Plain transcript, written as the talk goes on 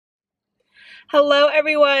Hello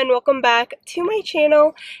everyone, welcome back to my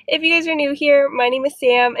channel. If you guys are new here, my name is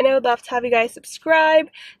Sam and I would love to have you guys subscribe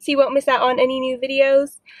so you won't miss out on any new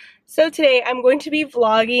videos. So today I'm going to be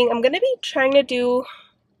vlogging. I'm going to be trying to do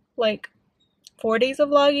like 4 days of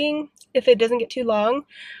vlogging if it doesn't get too long.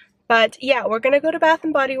 But yeah, we're going to go to Bath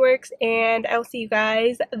 & Body Works and I'll see you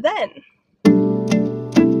guys then.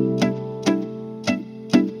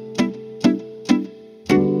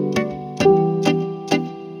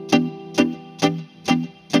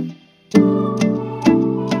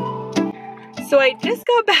 So I just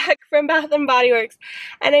got back from Bath & Body Works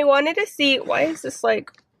and I wanted to see, why is this like,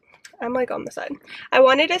 I'm like on the side. I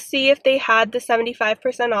wanted to see if they had the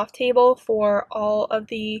 75% off table for all of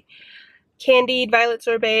the candied violet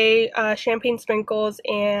sorbet, champagne sprinkles,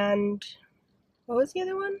 and what was the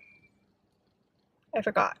other one? I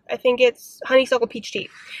forgot. I think it's honeysuckle peach tea.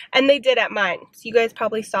 And they did at mine. So you guys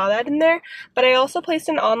probably saw that in there. But I also placed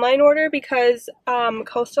an online order because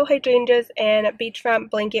coastal hydrangeas and beachfront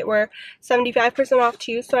blanket were 75% off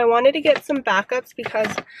too. So I wanted to get some backups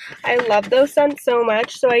because I love those scents so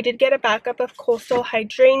much. So I did get a backup of coastal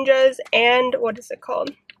hydrangeas and what is it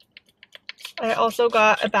called? I also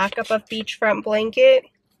got a backup of beachfront blanket.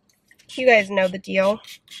 You guys know the deal.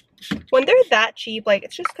 When they're that cheap, like,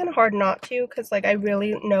 it's just kind of hard not to because, like, I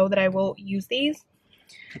really know that I will use these.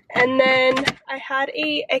 And then I had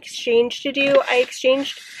a exchange to do. I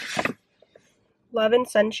exchanged Love and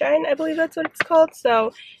Sunshine, I believe that's what it's called.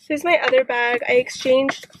 So here's my other bag. I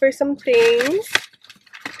exchanged for some things.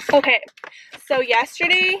 Okay, so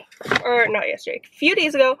yesterday, or not yesterday, a few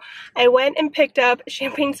days ago, I went and picked up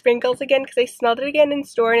champagne sprinkles again because I smelled it again in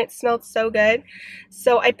store and it smelled so good.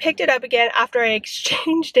 So I picked it up again after I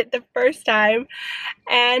exchanged it the first time,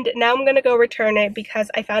 and now I'm going to go return it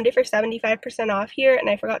because I found it for 75% off here and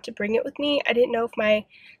I forgot to bring it with me. I didn't know if my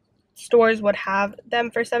stores would have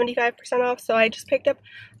them for 75% off, so I just picked up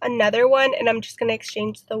another one and I'm just going to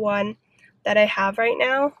exchange the one that I have right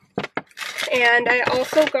now. And I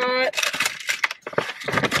also got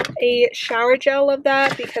a shower gel of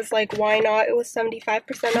that because, like, why not? It was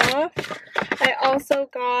 75% off. I also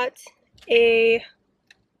got a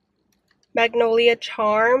Magnolia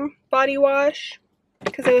Charm body wash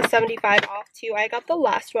because it was 75 off too. I got the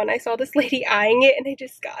last one. I saw this lady eyeing it and I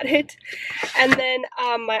just got it. And then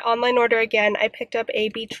my online order again, I picked up a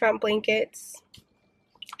beachfront blankets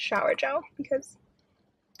shower gel because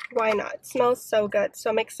why not? It smells so good. So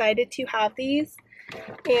I'm excited to have these.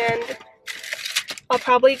 And I'll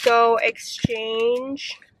probably go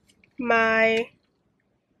exchange my,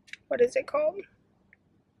 what is it called?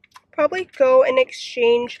 Probably go and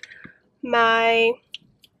exchange my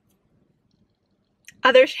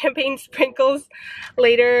other champagne sprinkles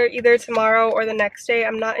later, either tomorrow or the next day.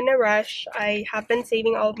 I'm not in a rush. I have been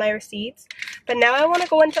saving all of my receipts. But now I want to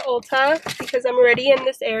go into Ulta because I'm already in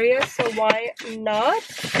this area, so why not?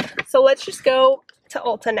 So let's just go to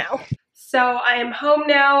Ulta now. So I am home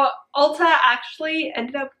now. Ulta actually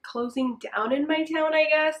ended up closing down in my town, I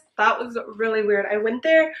guess. That was really weird. I went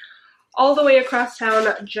there all the way across town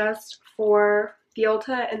just for the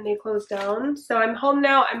Ulta and they closed down. So I'm home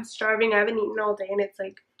now. I'm starving. I haven't eaten all day and it's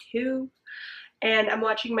like 2. And I'm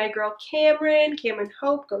watching my girl Cameron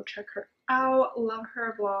Hope. Go check her out. Love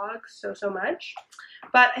her vlog so much.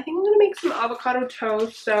 But I think I'm gonna make some avocado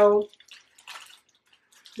toast. So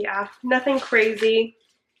yeah, nothing crazy.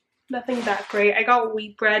 Nothing that great. I got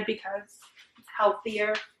wheat bread because it's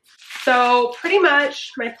healthier. So pretty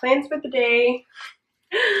much my plans for the day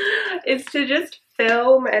is to just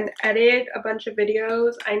film and edit a bunch of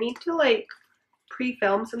videos. I need to like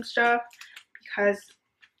pre-film some stuff because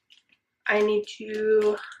I need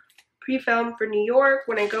to pre-film for New York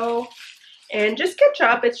when I go and just catch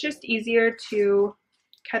up. It's just easier to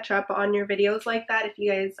catch up on your videos like that. If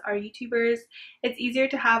you guys are YouTubers, it's easier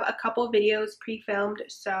to have a couple videos pre-filmed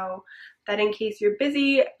so that in case you're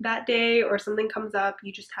busy that day or something comes up,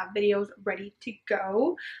 you just have videos ready to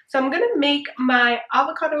go. So I'm gonna make my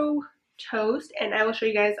avocado toast and I will show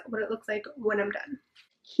you guys what it looks like when I'm done.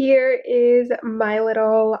 Here is my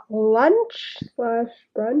little lunch slash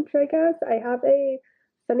brunch, I guess. I have a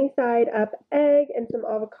sunny side up egg and some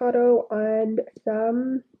avocado and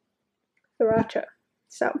some sriracha.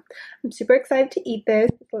 So I'm super excited to eat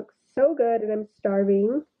this. It looks so good and I'm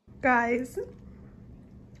starving. Guys,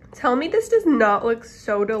 tell me this does not look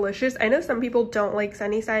so delicious. I know some people don't like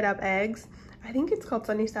sunny side up eggs. I think it's called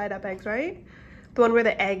sunny side up eggs, right? The one where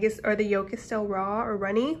the egg is, or the yolk is still raw or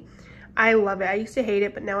runny. I love it. I used to hate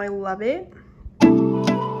it, but now I love it.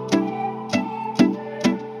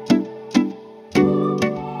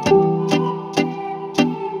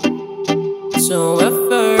 So at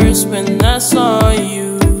first when I saw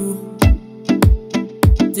you,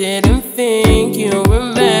 didn't think you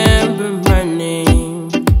remember my name.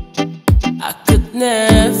 I could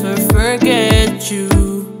never forget you.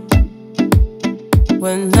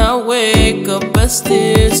 When I wake up, I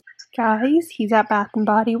still... Guys, he's at Bath and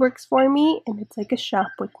Body Works for me, and it's like a shop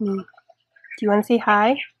with me. Do you want to say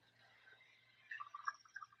hi?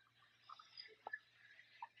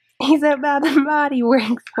 He's at Bath and Body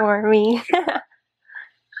Works for me.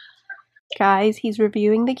 Guys, he's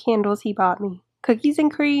reviewing the candles he bought me. Cookies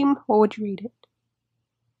and cream, what would you rate it?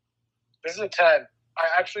 This is a 10. I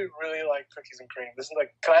actually really like cookies and cream. This is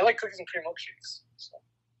like, I like cookies and cream milkshakes. So.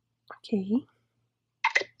 Okay.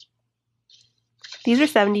 These are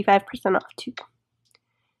 75% off too.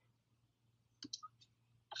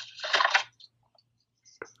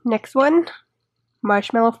 Next one,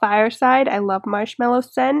 Marshmallow Fireside. I love marshmallow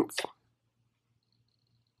scents.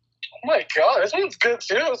 Oh my god, this one's good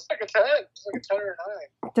too. It's like a 10. It's like a 10 or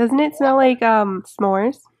a 9. Doesn't it smell like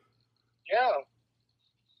s'mores? Yeah.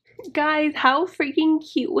 Guys, how freaking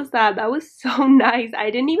cute was that? That was so nice. I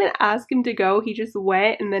didn't even ask him to go. He just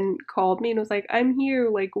went and then called me and was like, I'm here.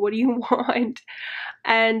 Like, what do you want?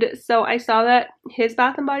 And so I saw that his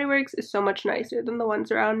Bath & Body Works is so much nicer than the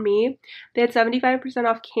ones around me. They had 75%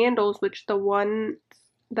 off candles, which the ones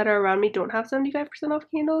that are around me don't have 75% off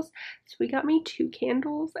candles. So he got me 2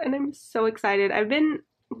 candles and I'm so excited. I've been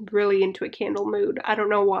really into a candle mood. I don't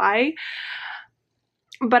know why,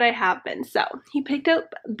 but I have been. So he picked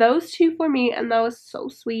up those 2 for me and that was so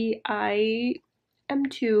sweet. I am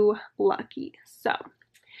too lucky. So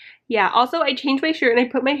yeah, also I changed my shirt and I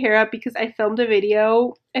put my hair up because I filmed a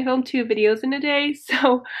video. I filmed 2 videos in a day,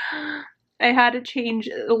 so I had to change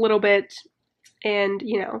a little bit and,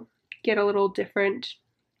 you know, get a little different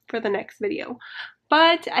for the next video.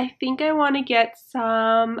 But I think I want to get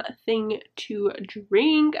something to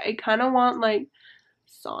drink. I kind of want like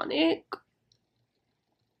Sonic.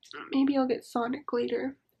 Maybe I'll get Sonic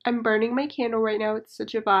later. I'm burning my candle right now. It's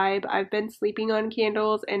such a vibe. I've been sleeping on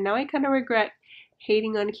candles and now I kind of regret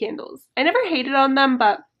hating on candles. I never hated on them,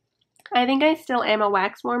 but I think I still am a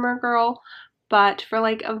wax warmer girl. But for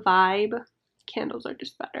like a vibe, candles are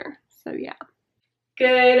just better. So yeah.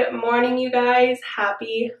 Good morning, you guys.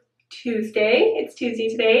 Happy Tuesday. It's Tuesday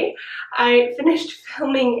today. I finished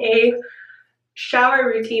filming a shower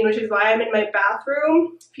routine, which is why I'm in my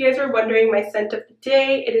bathroom. If you guys were wondering my scent of the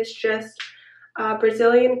day, it is just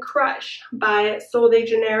Brazilian Crush by Sol de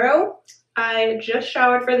Janeiro. I just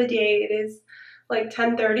showered for the day. It is like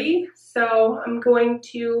 10:30, so I'm going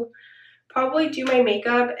to probably do my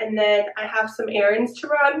makeup and then I have some errands to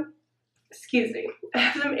run. Excuse me. I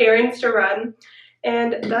have some errands to run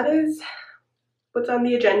and that is what's on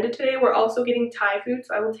the agenda today. We're also getting Thai food,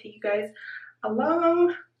 so I will take you guys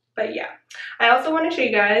along. But yeah, I also want to show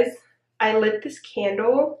you guys, I lit this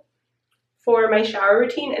candle for my shower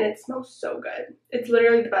routine and it smells so good. It's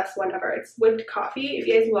literally the best one ever. It's whipped coffee. If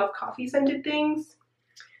you guys love coffee scented things,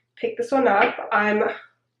 pick this one up. I'm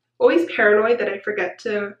always paranoid that I forget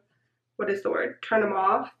to, what is the word, turn them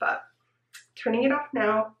off, but turning it off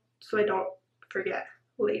now so I don't forget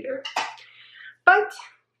later. But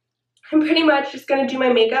I'm pretty much just gonna do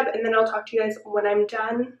my makeup and then I'll talk to you guys when I'm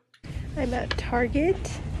done. I'm at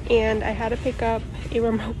Target and I had to pick up a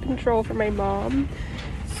remote control for my mom.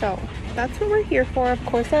 So that's what we're here for. Of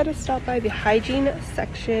course I had to stop by the hygiene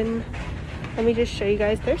section. Let me just show you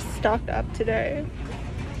guys, they're stocked up today.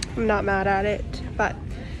 I'm not mad at it, but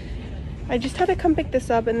I just had to come pick this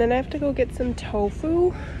up and then I have to go get some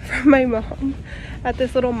tofu from my mom at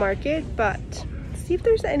this little market, but see if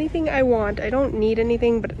there's anything I want. I don't need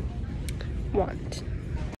anything, but want.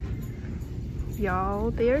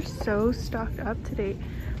 Y'all, they are so stocked up today.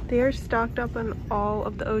 They are stocked up on all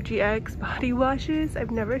of the OGX body washes.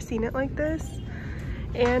 I've never seen it like this.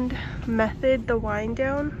 And Method, the wind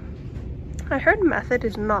down. I heard Method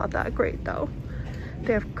is not that great though.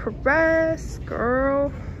 They have Caress,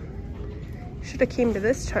 girl. Should have came to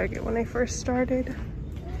this Target when I first started.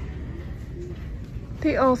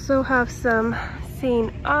 They also have some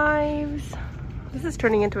St. Ives. This is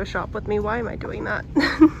turning into a shop with me. Why am I doing that?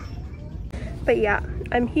 But yeah,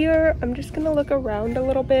 I'm here. I'm just gonna look around a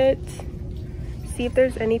little bit, see if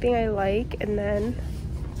there's anything I like, and then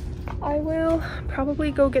I will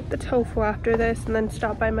probably go get the tofu after this and then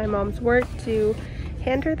stop by my mom's work to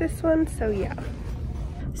hand her this one. So yeah.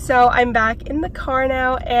 So I'm back in the car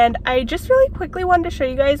now and I just really quickly wanted to show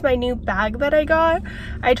you guys my new bag that I got.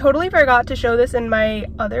 I totally forgot to show this in my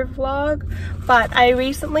other vlog, but I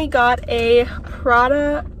recently got a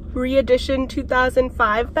Prada re-edition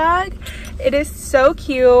 2005 bag. It is so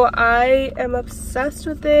cute. I am obsessed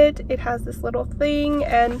with it. It has this little thing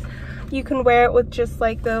and you can wear it with just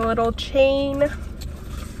like the little chain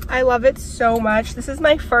I love it so much. This is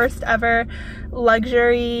my first ever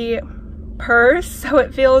luxury purse, so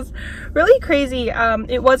it feels really crazy.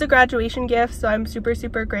 It was a graduation gift, so I'm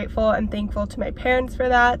super grateful and thankful to my parents for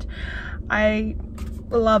that. I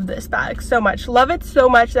love this bag so much. Love it so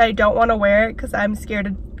much that I don't want to wear it because I'm scared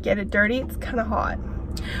to get it dirty. It's kind of hot.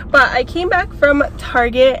 But I came back from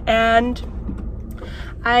Target and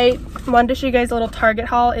I wanted to show you guys a little Target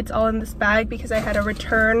haul. It's all in this bag because I had a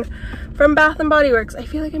return from Bath & Body Works. I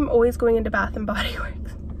feel like I'm always going into Bath & Body Works.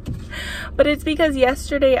 But it's because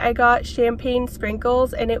yesterday I got champagne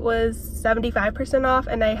sprinkles and it was 75% off,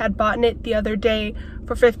 and I had bought it the other day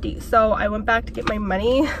for 50. So I went back to get my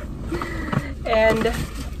money and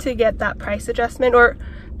to get that price adjustment, or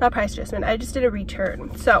not price adjustment, I just did a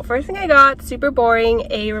return. So first thing I got, super boring,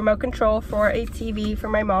 a remote control for a TV for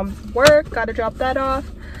my mom's work. Gotta drop that off.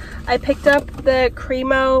 I picked up the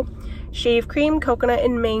Cremo shave cream, coconut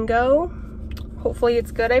and mango. Hopefully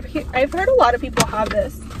it's good. I've heard a lot of people have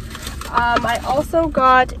this. I also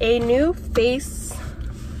got a new face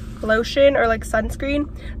lotion, or like sunscreen.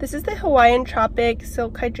 This is the Hawaiian Tropic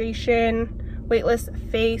Silk Hydration Weightless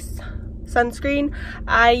Face sunscreen.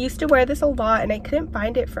 I used to wear this a lot and I couldn't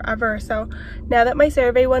find it forever, so now that my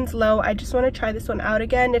CeraVe one's low, I just want to try this one out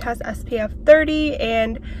again. It has SPF 30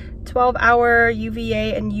 and 12-hour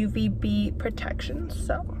UVA and UVB protection,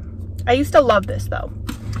 so I used to love this though.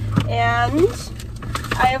 And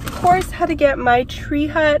I of course had to get my Tree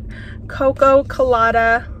Hut Cocoa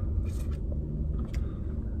Colada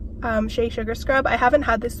Shea Sugar Scrub. I haven't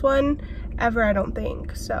had this one ever, I don't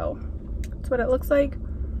think, so that's what it looks like.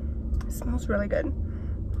 It smells really good.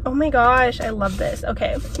 Oh my gosh, I love this.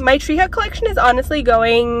 Okay, my Tree Hut collection is honestly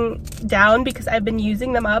going down because I've been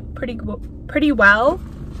using them up pretty well.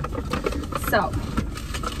 So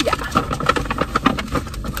yeah,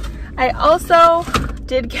 I also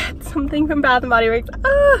did get something from Bath & Body Works.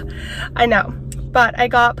 I know, but I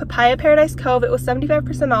got Papaya Paradise Cove. It was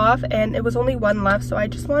 75% off and it was only one left, so I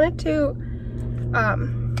just wanted to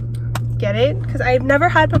get it because I've never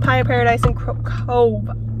had Papaya Paradise and Cove.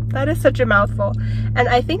 That is such a mouthful. And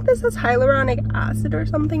I think this has hyaluronic acid or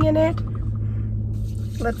something in it.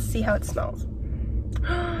 Let's see how it smells.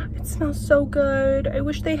 It smells so good. I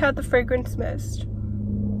wish they had the fragrance mist.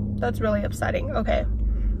 That's really upsetting. Okay,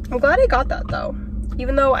 I'm glad I got that though,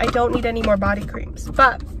 even though I don't need any more body creams.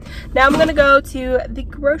 But now I'm gonna go to the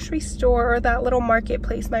grocery store, or that little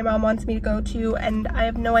marketplace my mom wants me to go to, and I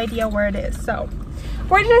have no idea where it is. So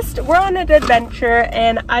we're on an adventure,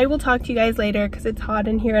 and I will talk to you guys later because it's hot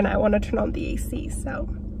in here and I want to turn on the AC. So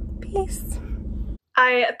peace.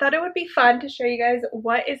 I thought it would be fun to show you guys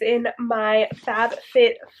what is in my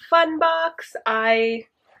FabFitFun box. I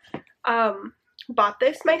bought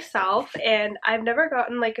this myself and I've never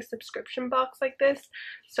gotten like a subscription box like this,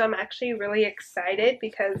 so I'm actually really excited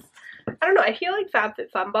because I don't know, I feel like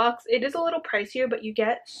FabFitFun box, it is a little pricier, but you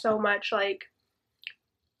get so much like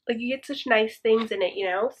you get such nice things in it, you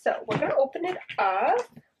know. So we're gonna open it up,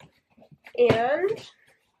 and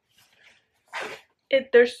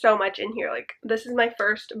there's so much in here. Like, this is my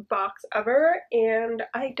first box ever, and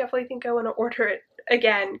I definitely think I want to order it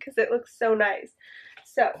again because it looks so nice.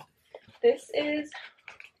 So this is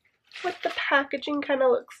what the packaging kind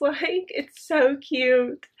of looks like. It's so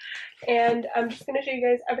cute, and I'm just gonna show you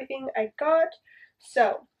guys everything I got.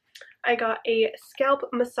 So I got a scalp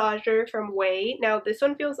massager from Way. Now this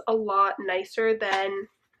one feels a lot nicer than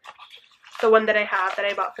the one that I have that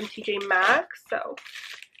I bought from TJ Maxx. So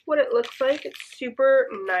what it looks like, it's super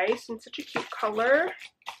nice and such a cute color.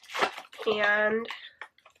 And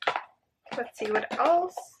let's see what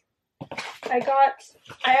else I got.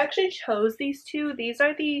 I actually chose these two. These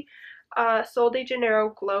are the Sol de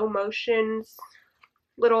Janeiro Glow Motions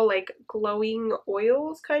little like glowing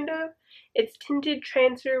oils kind of. It's tinted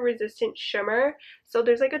transfer resistant shimmer. So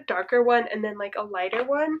there's like a darker one and then like a lighter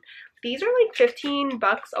one. These are like 15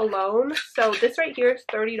 bucks alone. So this right here is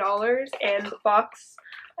 $30, and the box,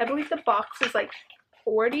 I believe the box is like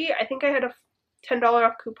 40. I think I had a $10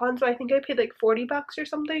 off coupon, so I think I paid like 40 bucks or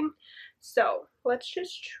something. So let's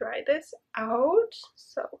just try this out.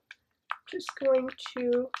 So just going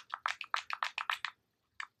to,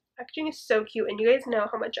 packaging is so cute, and you guys know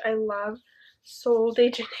how much I love Sol de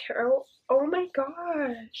Janeiro. Oh my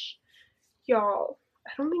gosh, y'all,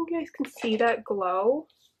 I don't think you guys can see that glow.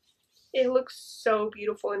 It looks so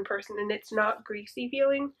beautiful in person, and it's not greasy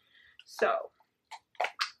feeling. So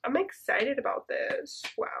I'm excited about this.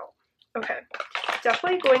 Wow. Okay,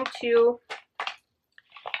 definitely going to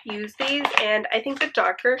use these, and I think the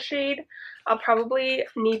darker shade I'll probably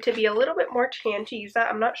need to be a little bit more tan to use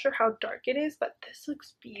that. I'm not sure how dark it is, but this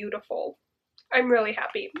looks beautiful. I'm really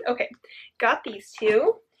happy. Okay, got these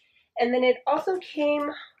two, And then it also came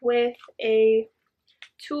with a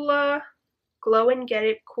Tula Glow and Get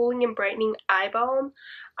It Cooling and Brightening Eye Balm.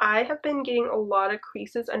 I have been getting a lot of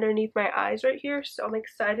creases underneath my eyes right here, so I'm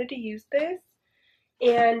excited to use this.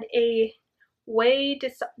 And a Way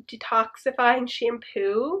Detoxifying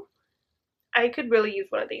Shampoo. I could really use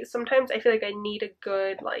one of these. Sometimes I feel like I need a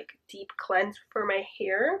good, like, deep cleanse for my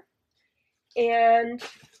hair. And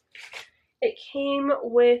it came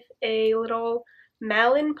with a little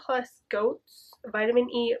Malin Plus Goats Vitamin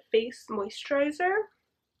E Face Moisturizer.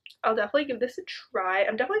 I'll definitely give this a try.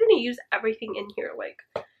 I'm definitely going to use everything in here. Like,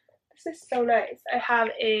 this is so nice. I have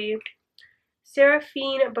a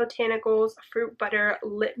Seraphine Botanicals Fruit Butter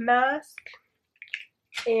Lip Mask.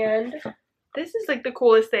 And this is like the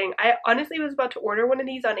coolest thing. I honestly was about to order one of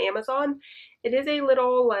these on Amazon. It is a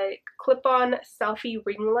little like clip-on selfie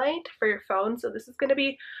ring light for your phone. So this is going to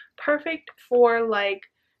be perfect for like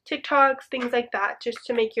TikToks, things like that, just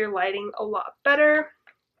to make your lighting a lot better.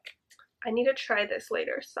 I need to try this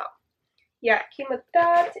later. So yeah, it came with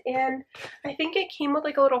that, and I think it came with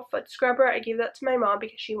like a little foot scrubber. I gave that to my mom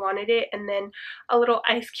because she wanted it, and then a little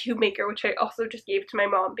ice cube maker, which I also just gave to my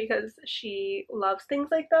mom because she loves things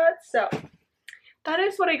like that. So that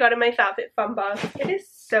is what I got in my FabFitFun box. It is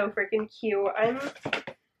so freaking cute. I'm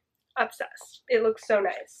obsessed. It looks so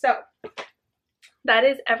nice. So that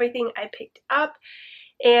is everything I picked up.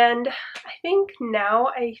 And I think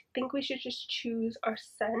we should just choose our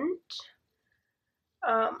scent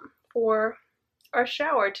for our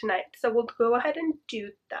shower tonight. So we'll go ahead and do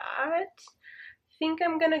that. I think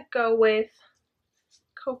I'm gonna go with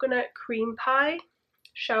Coconut Cream Pie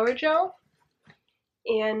shower gel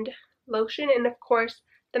and lotion, and of course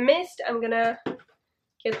the mist. I'm gonna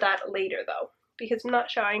get that later though because I'm not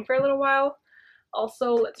showering for a little while.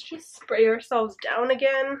 Also, let's just spray ourselves down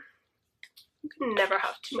again. You can never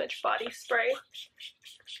have too much body spray.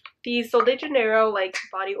 The Sol de Janeiro like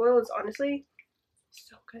body oil is honestly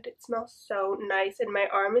so good. It smells so nice and my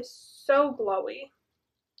arm is so glowy.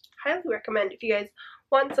 Highly recommend if you guys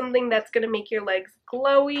want something that's gonna make your legs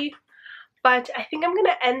glowy. But I think I'm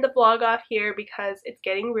gonna end the vlog off here because it's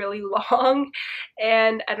getting really long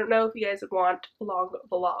and I don't know if you guys would want long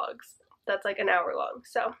vlogs that's like an hour long.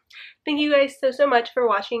 So thank you guys so much for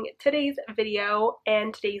watching today's video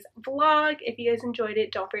and today's vlog. If you guys enjoyed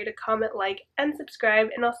it, don't forget to comment, like, and subscribe,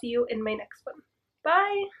 and I'll see you in my next one.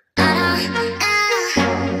 Bye!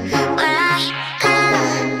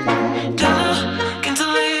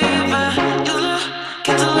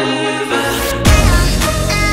 Can't believe it.